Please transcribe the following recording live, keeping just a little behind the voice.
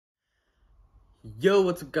Yo,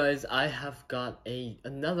 what's up guys? I have got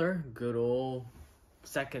another good old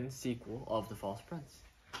second sequel of The False Prince.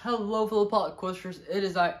 Hello fellow BookQuesters, it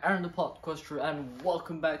is I, Aaron the BookQuester, and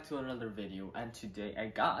welcome back to another video. And today I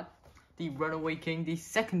got the Runaway King, the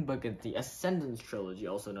second book of the Ascendence trilogy,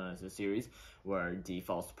 also known as the series where the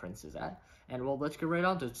False Prince is at. And well, let's get right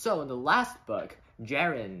on to it. So in the last book,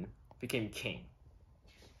 Jaren became king.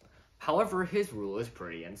 However, his rule is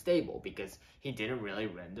pretty unstable because he didn't really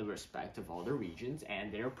win the respect of all the regions,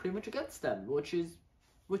 and they're pretty much against them, which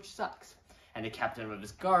sucks. And the captain of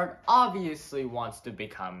his guard obviously wants to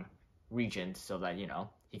become regent so that,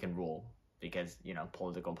 he can rule because,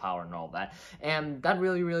 political power and all that. And that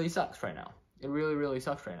really sucks right now. It really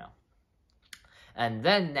sucks right now. And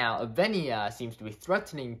then now, Avenia seems to be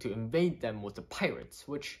threatening to invade them with the pirates,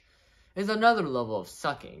 which is another level of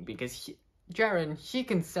sucking because Jaren, he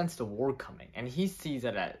can sense the war coming, and he sees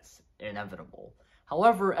it as inevitable.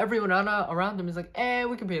 However, everyone around him is like,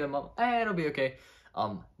 we can pay them up, it'll be okay.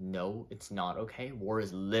 No, it's not okay. War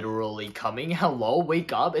is literally coming. Hello,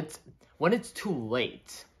 wake up. When it's too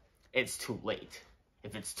late, it's too late.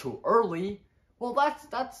 If it's too early, well,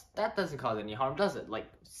 that doesn't cause any harm, does it? Like,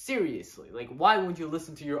 seriously, like, why would you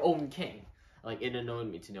listen to your own king? Like, it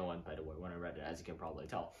annoyed me to no end, by the way, when I read it, as you can probably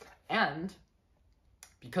tell. And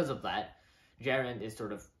because of that, Jaren is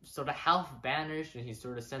sort of half banished, and he's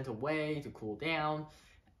sort of sent away to cool down,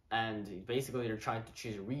 and basically they're trying to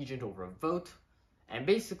choose a regent over a vote. And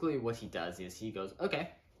basically what he does is he goes,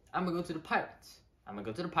 okay, I'm gonna go to the pirates. I'm gonna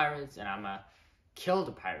go to the pirates, and I'm gonna kill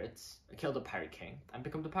the pirates, kill the pirate king, and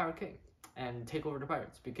become the pirate king, and take over the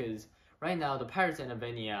pirates, because right now the pirates and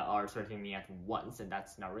Avenia are threatening me at once, and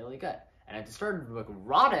that's not really good. And at the start of the book,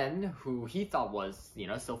 Rodden, who he thought was,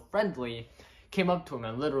 so friendly, came up to him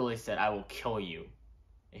and literally said, I will kill you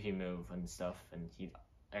if you move and stuff, and he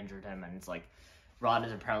injured him, and it's like, Rod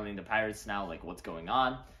is apparently in the pirates now, like, what's going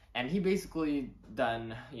on? And he basically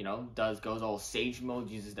then, goes all sage mode,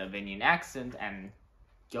 uses the Avenian accent, and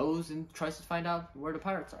goes and tries to find out where the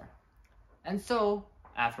pirates are. And so,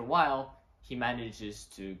 after a while, he manages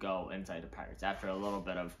to go inside the pirates, after a little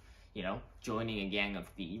bit of, joining a gang of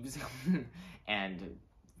thieves, and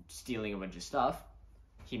stealing a bunch of stuff.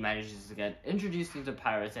 He manages to get introduced into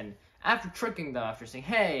pirates, and after tricking them, after saying,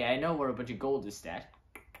 hey, I know where a bunch of gold is stashed,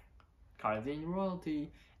 Carthian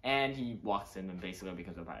royalty, and he walks in and basically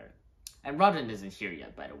becomes a pirate. And Rodden isn't here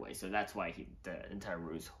yet, by the way, so that's why the entire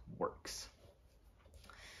ruse works.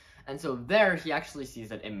 And so there, he actually sees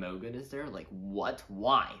that Imogen is there, like, what?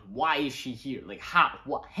 Why? Why is she here? Like, how?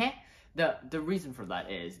 What? Huh? The reason for that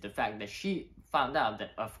is the fact that she found out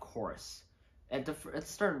that, of course, at the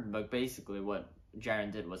start of the book, basically what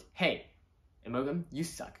Jaren did was, hey, Imogen, you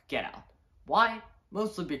suck, get out. Why?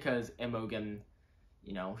 Mostly because Imogen,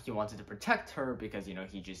 he wanted to protect her because,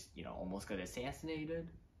 he just, almost got assassinated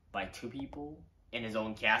by 2 people in his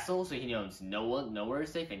own castle, so he knows nowhere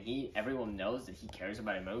is safe, and everyone knows that he cares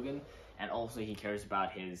about Imogen, and also he cares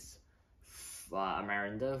about his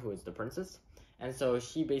Amaranda, who is the princess, and so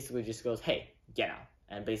she basically just goes, hey, get out,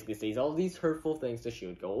 and basically says all these hurtful things so she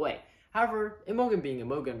would go away. However, Imogen being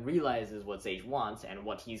Imogen realizes what Sage wants and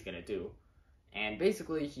what he's gonna do. And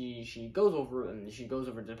basically she goes over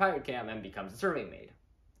to the pirate camp and becomes a serving maid.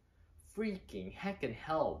 Freaking heckin'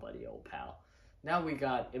 hell, buddy, old pal. Now we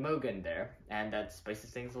got Imogen there, and that spices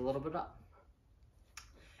things a little bit up.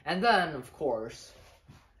 And then, of course,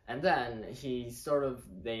 everyone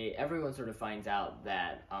sort of finds out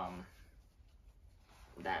that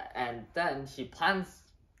and then he plans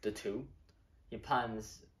the two. He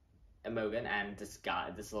plans Imogen and this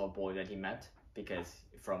little boy that he met,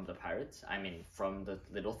 from the pirates, from the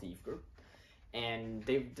little thief group, and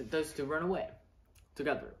those two run away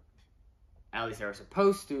together. At least they're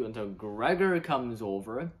supposed to, until Gregor comes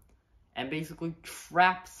over and basically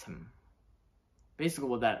traps him. Basically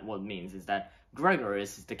what that means is that Gregor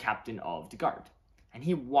is the captain of the guard, and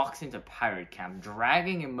he walks into pirate camp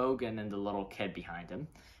dragging Imogen and the little kid behind him,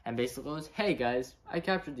 and basically goes, hey guys, I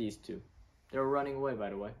captured these two. They're running away, by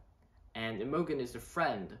the way. And Imogen is the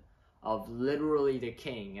friend of literally the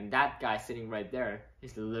king, and that guy sitting right there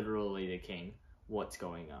is literally the king. What's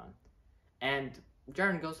going on? And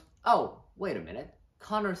Jaren goes, oh, wait a minute.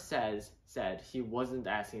 Connor said he wasn't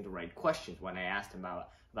asking the right questions when I asked him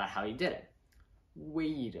about how he did it.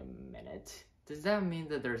 Wait a minute. Does that mean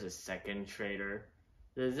that there's a second traitor?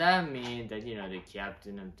 Does that mean that, the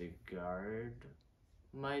captain of the guard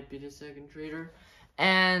might be the second traitor?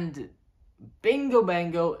 And bingo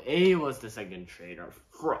bango, he was the second traitor.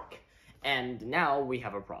 Frick. And now we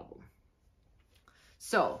have a problem.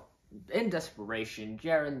 So, in desperation,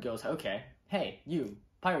 Jaren goes, okay, hey, you,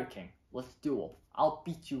 Pirate King, let's duel. I'll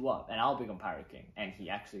beat you up and I'll become Pirate King. And he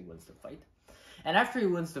actually wins the fight. And after he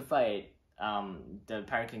wins the fight, the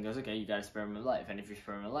Pirate King goes, okay, you gotta spare him a life. And if you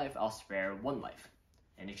spare him a life, I'll spare 1 life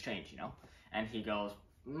in exchange, you know? And he goes,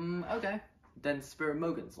 okay, then spare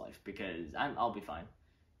Imogen's life because I'll be fine.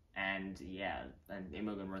 And yeah, and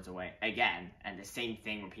Imogen runs away again. And the same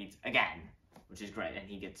thing repeats again, which is great. And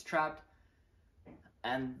he gets trapped.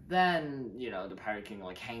 And then, you know, the Pirate King,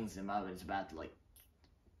 like, hangs him up and is about to, like,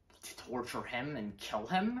 to torture him and kill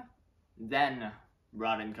him. Then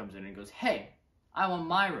Rodden comes in and goes, hey, I want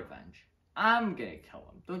my revenge. I'm gonna kill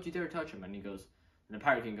him. Don't you dare touch him. And he goes, and the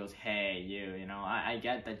Pirate King goes, hey, you know, I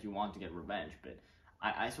get that you want to get revenge, but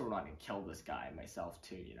I sort of want to kill this guy myself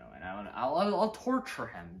too, you know, and I'll torture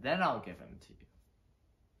him, then I'll give him to you.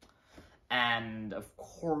 And of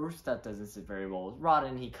course, that doesn't sit very well with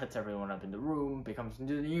Rodden. He cuts everyone up in the room, becomes the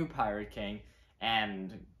new Pirate King,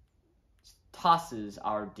 and tosses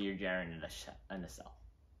our dear Jaren in a cell.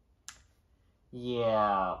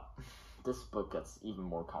 Yeah, this book gets even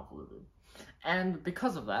more convoluted. And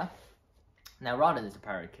because of that, now Rodden is the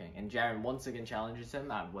Pirate King, and Jaren once again challenges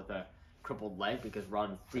him with a crippled leg because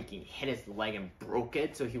Rodden freaking hit his leg and broke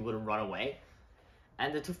it so he wouldn't run away.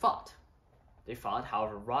 And the two fought. They fought,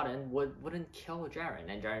 however, Rodden wouldn't kill Jaren,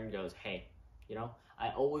 and Jaren goes, hey, you know, I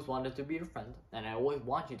always wanted to be your friend, and I always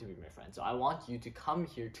want you to be my friend, so I want you to come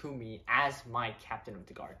here to me as my captain of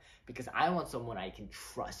the guard, because I want someone I can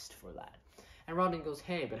trust for that. And Rodden goes,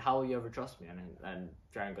 hey, but how will you ever trust me? And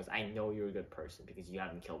Jaren goes, I know you're a good person because you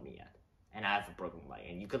haven't killed me yet, and I have a broken leg,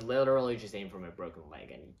 and you could literally just aim from a broken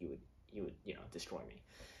leg, and you would, you know, destroy me.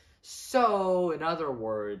 So, in other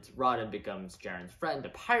words, Rodden becomes Jaren's friend. The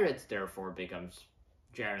pirates, therefore, becomes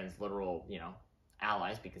Jaren's literal, you know,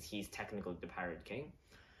 allies because he's technically the Pirate King.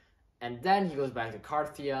 And then he goes back to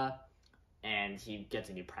Carthia, and he gets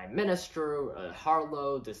a new prime minister,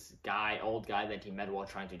 Harlow, this guy, old guy that he met while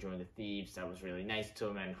trying to join the thieves that was really nice to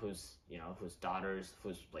him and whose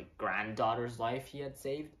like granddaughter's life he had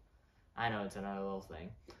saved. I know, it's another little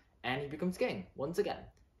thing. And he becomes king once again.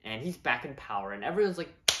 And he's back in power, and everyone's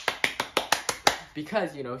like,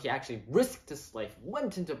 because, you know, he actually risked his life,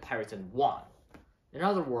 went into pirates, and won. In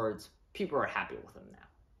other words, people are happy with him now.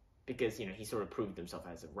 Because, you know, he sort of proved himself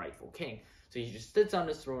as a rightful king. So he just sits on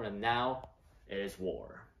his throne, and now it is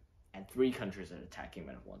war. And 3 countries are attacking him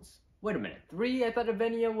at once. Wait a minute, 3? I thought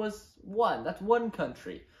Avenia was 1. That's 1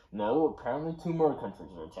 country. No, apparently 2 more countries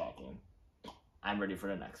are attacking. I'm ready for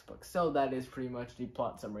the next book. So that is pretty much the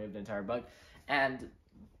plot summary of the entire book. And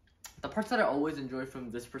the parts that I always enjoy from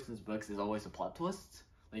this person's books is always the plot twists.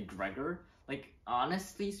 Like Gregor. Like,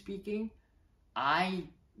 honestly speaking, I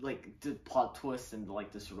like the plot twists and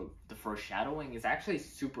like the sort of the foreshadowing is actually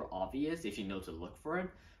super obvious if you know to look for it.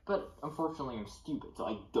 But unfortunately, I'm stupid, so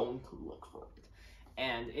I don't look for it.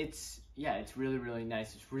 And it's really, really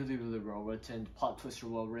nice. It's really, really well written. The plot twists are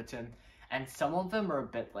well written. And some of them are a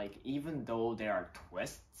bit like, even though there are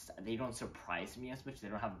twists, they don't surprise me as much. They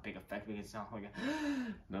don't have a big effect because it's not like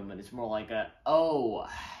a moment. It's more like a, oh,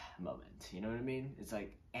 moment. You know what I mean? It's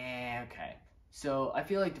like, okay. So I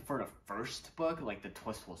feel like for the first book, like the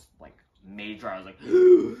twist was like major. I was like,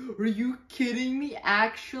 are you kidding me?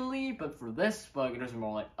 Actually? But for this book, it was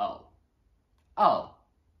more like, oh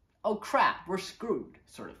crap, we're screwed,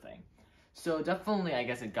 sort of thing. So definitely, I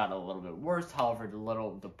guess it got a little bit worse. However,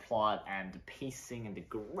 the plot and the pacing and the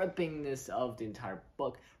grippingness of the entire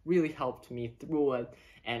book really helped me through it,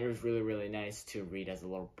 and it was really, really nice to read as a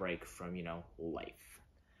little break from, you know, life.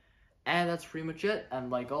 And that's pretty much it. And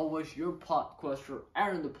like always, your PlotQuester,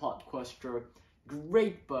 Aaron the PlotQuester.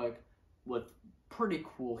 Great book with pretty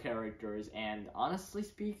cool characters, and honestly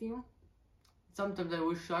speaking, sometimes I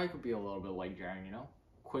wish I could be a little bit like Jaren, you know?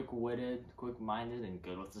 Quick-witted, quick-minded, and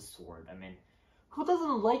good with the sword. I mean, who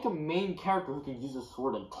doesn't like a main character who can use a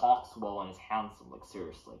sword and talks well and is handsome? Like,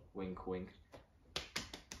 seriously. Wink, wink.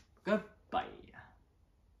 Goodbye.